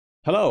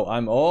Hello,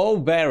 I'm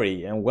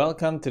OBearry and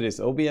welcome to this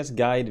OBS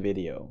guide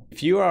video.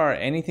 If you are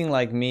anything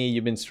like me,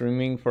 you've been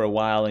streaming for a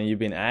while and you've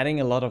been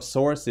adding a lot of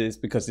sources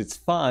because it's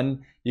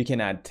fun. You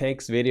can add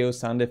text, video,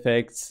 sound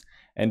effects,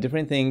 and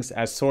different things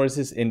as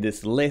sources in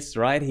this list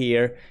right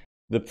here.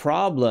 The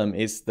problem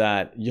is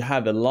that you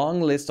have a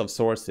long list of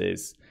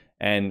sources,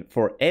 and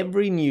for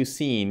every new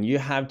scene, you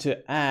have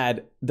to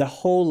add the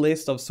whole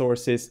list of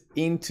sources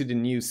into the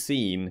new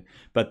scene,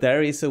 but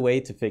there is a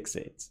way to fix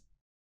it.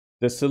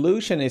 The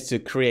solution is to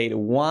create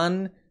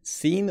one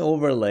scene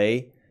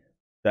overlay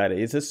that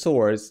is a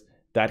source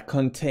that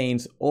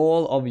contains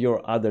all of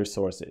your other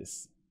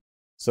sources.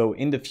 So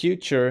in the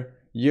future,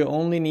 you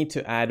only need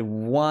to add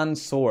one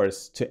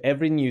source to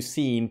every new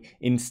scene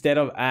instead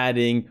of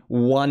adding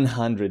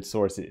 100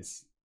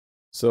 sources.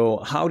 So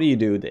how do you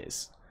do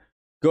this?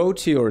 Go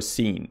to your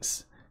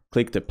scenes,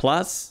 click the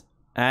plus,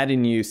 add a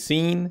new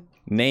scene,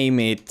 name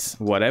it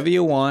whatever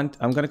you want.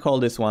 I'm going to call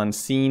this one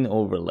scene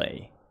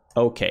overlay.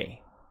 Okay.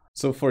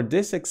 So for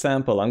this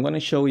example, I'm going to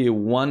show you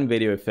one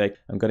video effect.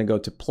 I'm going to go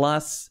to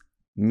plus,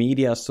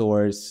 media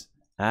source,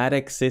 add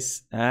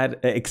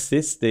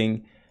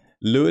existing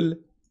lul,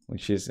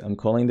 which is, I'm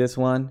calling this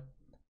one.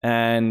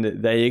 And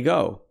there you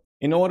go.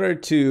 In order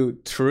to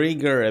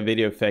trigger a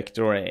video effect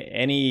or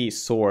any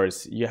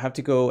source, you have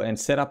to go and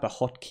set up a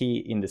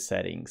hotkey in the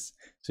settings.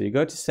 So you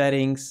go to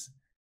settings,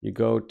 you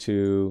go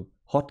to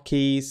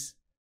hotkeys,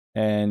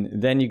 and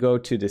then you go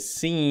to the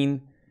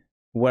scene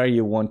where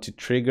you want to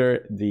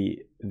trigger the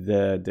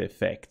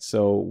effect.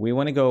 So we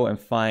want to go and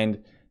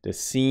find the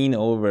scene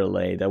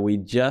overlay that we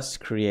just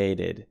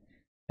created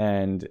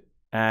and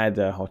add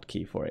a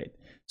hotkey for it.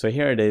 So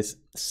here it is,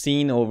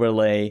 scene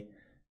overlay,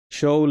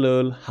 show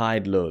lul,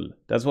 hide lul.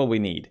 That's what we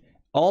need.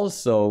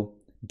 Also,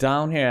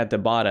 down here at the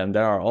bottom,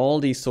 there are all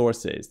these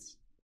sources,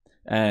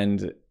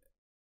 and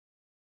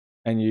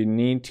you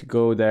need to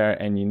go there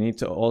and you need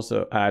to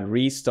also add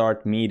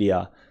restart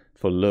media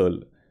for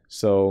lul.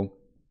 So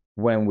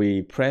when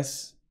we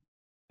press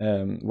the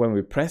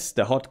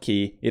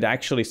hotkey, it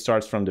actually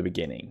starts from the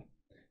beginning.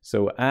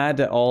 So add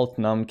the Alt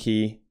Num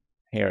key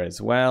here as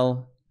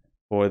well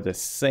for the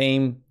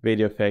same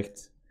video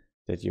effect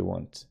that you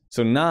want.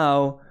 So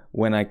now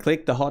when I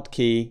click the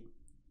hotkey,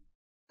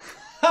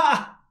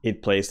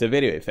 it plays the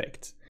video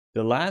effect.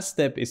 The last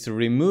step is to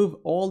remove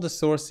all the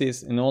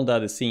sources in all the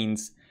other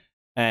scenes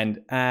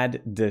and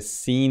add the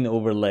scene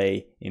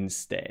overlay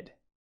instead.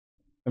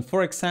 And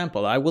for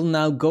example, I will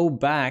now go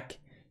back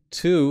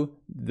to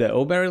the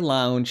OBearry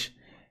Lounge,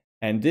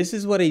 and this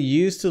is what it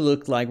used to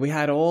look like. We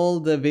had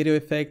all the video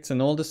effects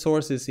and all the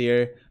sources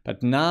here,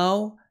 but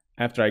now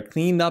after I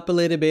cleaned up a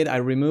little bit, I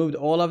removed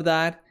all of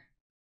that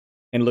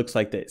and it looks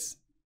like this.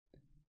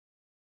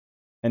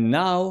 And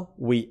now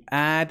we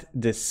add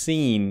the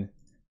scene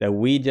that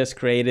we just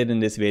created in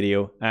this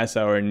video as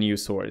our new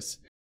source.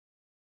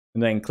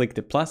 And then click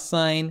the plus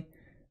sign,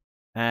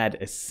 add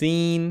a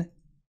scene,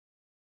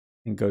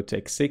 and go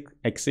to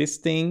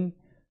existing.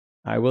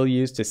 I will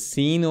use the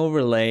scene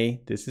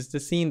overlay. This is the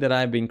scene that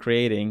I've been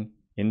creating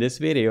in this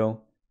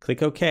video.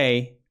 Click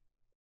OK,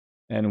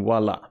 and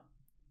voila.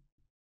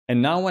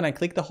 And now when I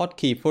click the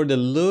hotkey for the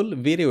lul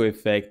video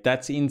effect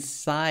that's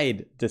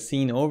inside the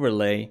scene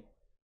overlay,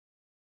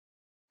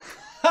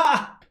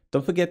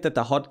 don't forget that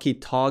the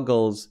hotkey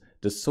toggles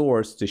the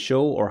source to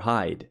show or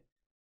hide.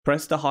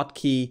 Press the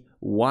hotkey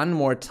one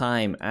more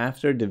time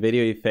after the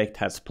video effect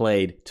has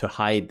played to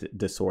hide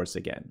the source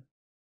again.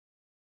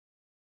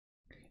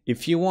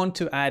 If you want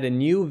to add a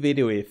new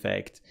video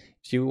effect,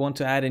 if you want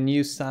to add a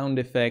new sound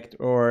effect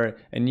or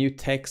a new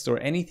text or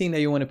anything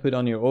that you want to put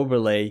on your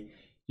overlay,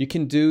 you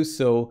can do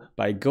so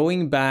by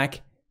going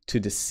back to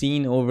the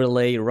scene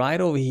overlay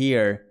right over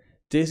here.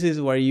 This is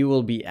where you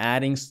will be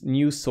adding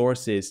new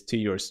sources to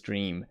your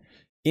stream.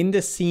 In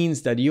the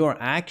scenes that you are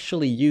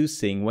actually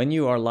using when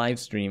you are live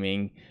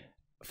streaming,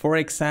 for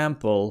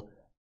example,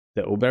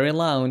 the OBearry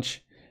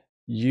Lounge,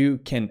 you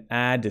can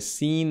add the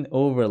scene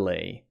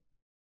overlay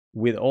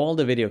with all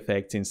the video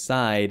effects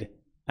inside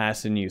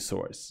as a new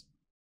source.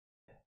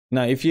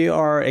 Now, if you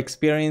are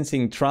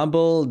experiencing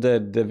trouble,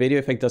 the video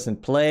effect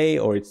doesn't play,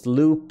 or it's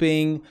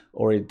looping,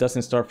 or it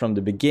doesn't start from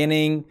the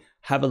beginning,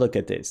 have a look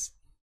at this.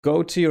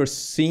 Go to your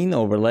scene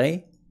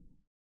overlay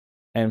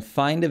and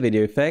find the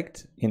video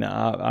effect, in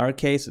our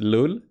case,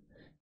 lul.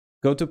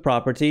 Go to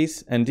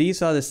properties, and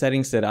these are the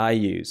settings that I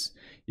use.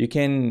 You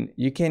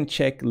can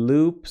check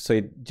loop, so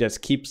it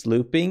just keeps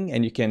looping,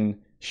 and you can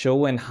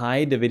show and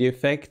hide the video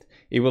effect.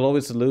 It will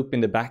always loop in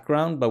the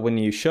background, but when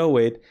you show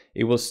it,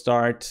 it will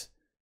start,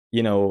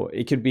 you know,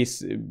 it could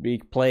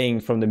be playing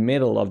from the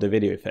middle of the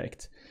video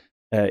effect.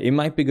 It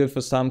might be good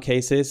for some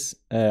cases.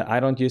 I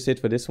don't use it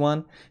for this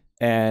one.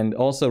 And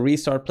also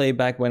restart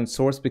playback when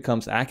source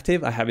becomes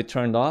active. I have it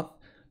turned off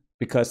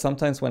because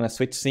sometimes when I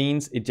switch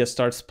scenes, it just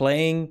starts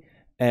playing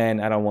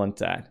and I don't want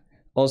that.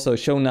 Also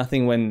show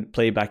nothing when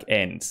playback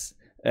ends.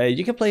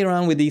 You can play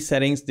around with these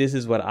settings. This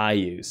is what I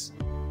use.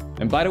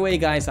 And by the way,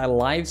 guys, I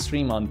live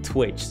stream on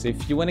Twitch. So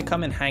if you want to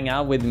come and hang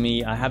out with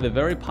me, I have a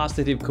very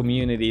positive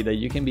community that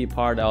you can be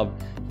part of.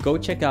 Go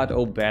check out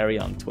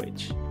OBearry on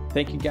Twitch.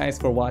 Thank you guys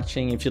for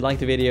watching. If you liked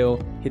the video,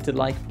 hit the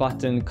like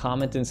button,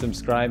 comment and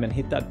subscribe, and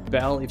hit that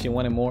bell if you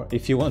want more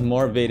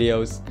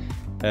videos.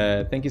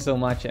 Thank you so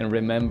much, and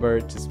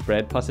remember to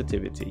spread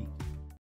positivity.